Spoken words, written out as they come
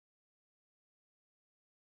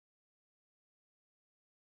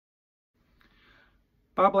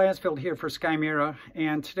Bob Lansfield here for Skymira,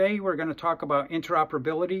 and today we're going to talk about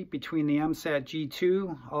interoperability between the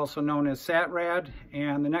MSAT-G2, also known as SATRAD,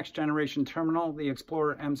 and the next generation terminal, the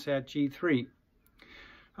Explorer MSAT-G3.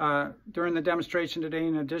 During the demonstration today,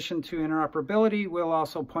 in addition to interoperability, we'll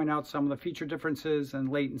also point out some of the feature differences and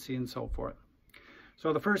latency and so forth.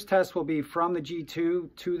 So the first test will be from the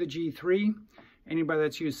G2 to the G3. Anybody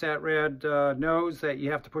that's used SATRAD knows that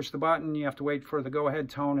you have to push the button, you have to wait for the go-ahead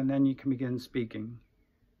tone, and then you can begin speaking.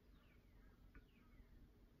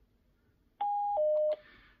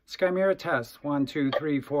 Skymira test, 1, 2,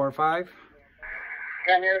 3, 4, 5.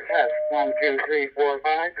 Skymira test, 1, 2, 3, 4,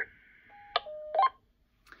 5.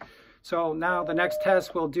 So now the next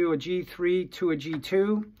test we'll do a G3 to a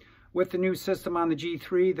G2. With the new system on the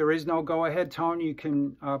G3, there is no go-ahead tone. You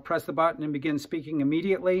can press the button and begin speaking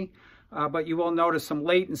immediately, but you will notice some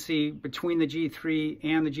latency between the G3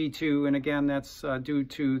 and the G2, and again, that's due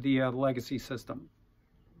to the legacy system.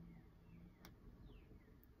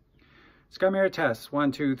 Skymira test,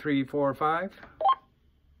 1, 2, 3, 4, 5.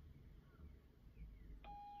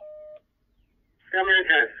 Skymira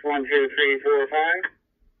test, 1, 2, 3, 4,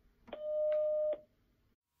 5.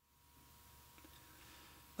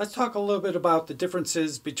 Let's talk a little bit about the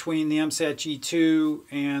differences between the MSAT-G2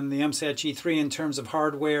 and the MSAT-G3 in terms of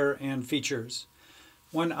hardware and features.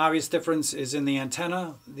 One obvious difference is in the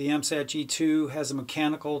antenna. The MSAT-G2 has a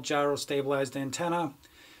mechanical gyro-stabilized antenna,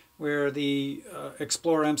 where the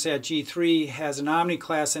Explorer MSAT-G3 has an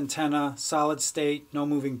Omni-class antenna, solid state, no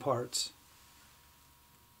moving parts.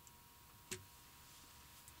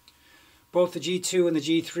 Both the G2 and the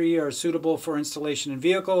G3 are suitable for installation in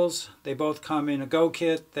vehicles. They both come in a Go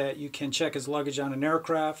kit that you can check as luggage on an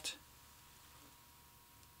aircraft.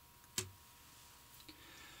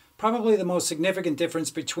 Probably the most significant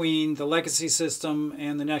difference between the legacy system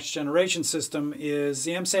and the next generation system is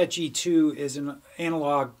the MSAT-G2 is an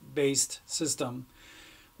analog-based system,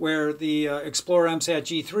 where the Explorer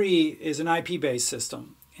MSAT-G3 is an IP-based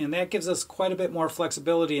system. And that gives us quite a bit more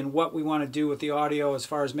flexibility in what we want to do with the audio as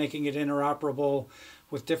far as making it interoperable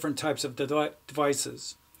with different types of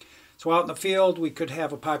devices. So out in the field, we could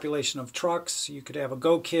have a population of trucks. You could have a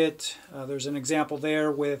Go kit. There's an example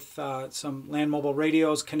there with some land mobile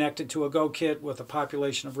radios connected to a Go kit with a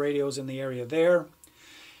population of radios in the area there.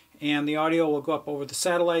 And the audio will go up over the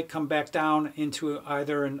satellite, come back down into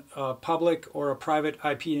either a public or a private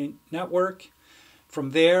IP network.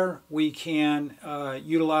 From there, we can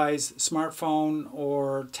utilize smartphone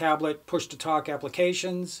or tablet push-to-talk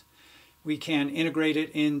applications. We can integrate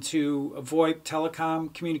it into VoIP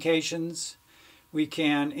telecom communications. We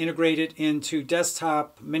can integrate it into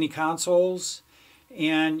desktop mini consoles.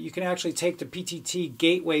 And you can actually take the PTT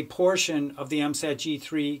gateway portion of the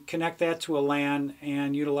MSAT-G3, connect that to a LAN,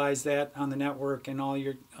 and utilize that on the network and all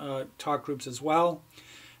your talk groups as well.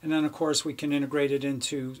 And then, of course, we can integrate it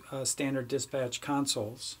into standard dispatch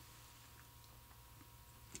consoles.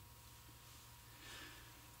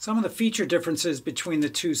 Some of the feature differences between the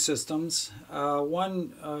two systems.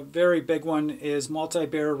 One very big one is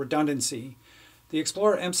multi-bearer redundancy. The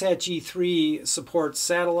Explorer MSAT-G3 supports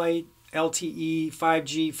satellite, LTE,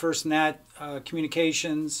 5G, FirstNet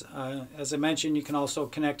communications. As I mentioned, you can also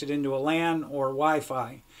connect it into a LAN or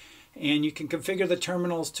Wi-Fi. And you can configure the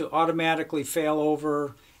terminals to automatically fail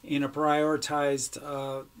over in a prioritized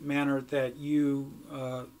manner that you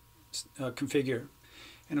configure.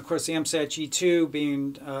 And of course, the MSAT-G2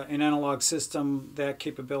 being an analog system, that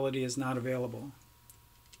capability is not available.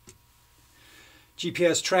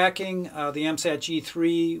 GPS tracking, the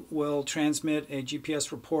MSAT-G3 will transmit a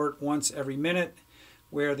GPS report once every minute,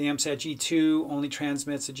 where the MSAT-G2 only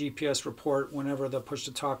transmits a GPS report whenever the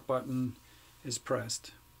push-to-talk button is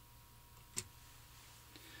pressed.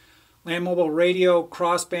 Land mobile radio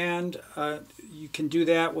crossband, you can do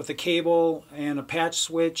that with a cable and a patch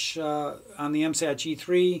switch on the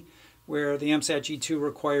MSAT-G3, where the MSAT-G2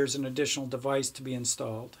 requires an additional device to be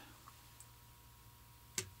installed.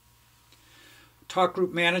 Talk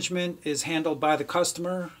group management is handled by the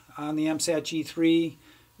customer on the MSAT-G3,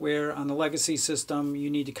 where on the legacy system you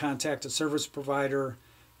need to contact a service provider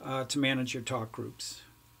to manage your talk groups.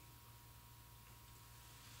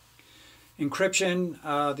 Encryption,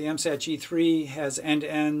 the MSAT-G3 has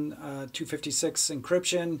end-to-end 256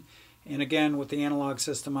 encryption, and again with the analog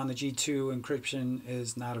system on the G2, encryption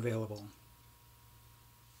is not available.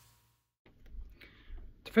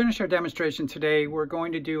 To finish our demonstration today, we're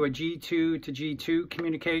going to do a G2 to G2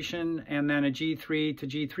 communication and then a G3 to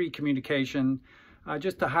G3 communication,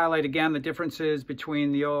 just to highlight again the differences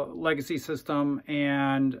between the legacy system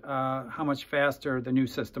and how much faster the new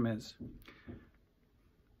system is.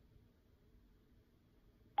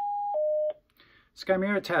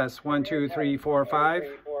 Skymira test 1, 2, 3, 4, 5.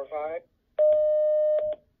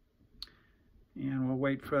 And we'll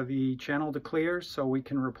wait for the channel to clear so we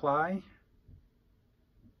can reply.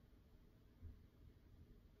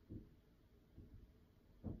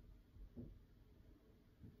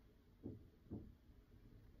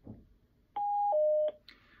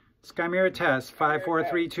 Skymira test 5, 4,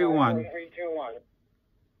 3, 2, 1.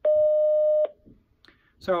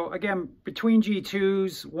 So again, between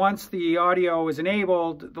G2s, once the audio is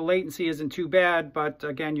enabled, the latency isn't too bad, but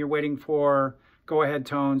again, you're waiting for go-ahead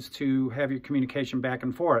tones to have your communication back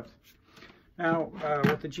and forth. Now,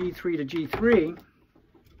 with the G3 to G3,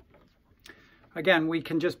 again, we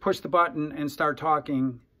can just push the button and start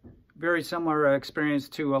talking. Very similar experience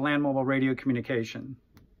to a land mobile radio communication.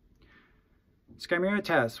 Skymira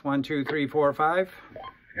test 1, 2, 3, 4, 5.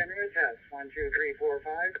 Skymira test 1, 2, 3, 4,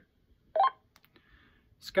 5.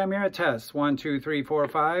 Skymira test 1, 2, 3, 4,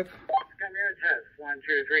 5. Skymira test 1,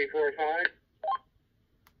 2, 3, 4, 5.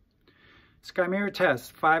 Skymira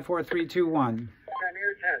test 5, 4, 3, 2, 1.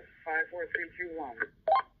 Skymira test 5, 4, 3, 2, 1.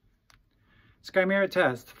 Skymira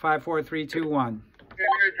test 5, 4, 3, 2, 1.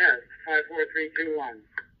 Skymira test 5, 4, 3, 2, 1.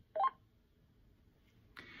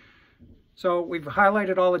 So we've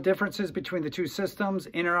highlighted all the differences between the two systems.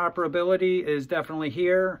 Interoperability is definitely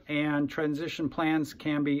here, and transition plans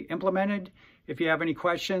can be implemented. If you have any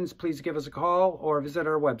questions, please give us a call or visit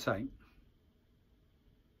our website.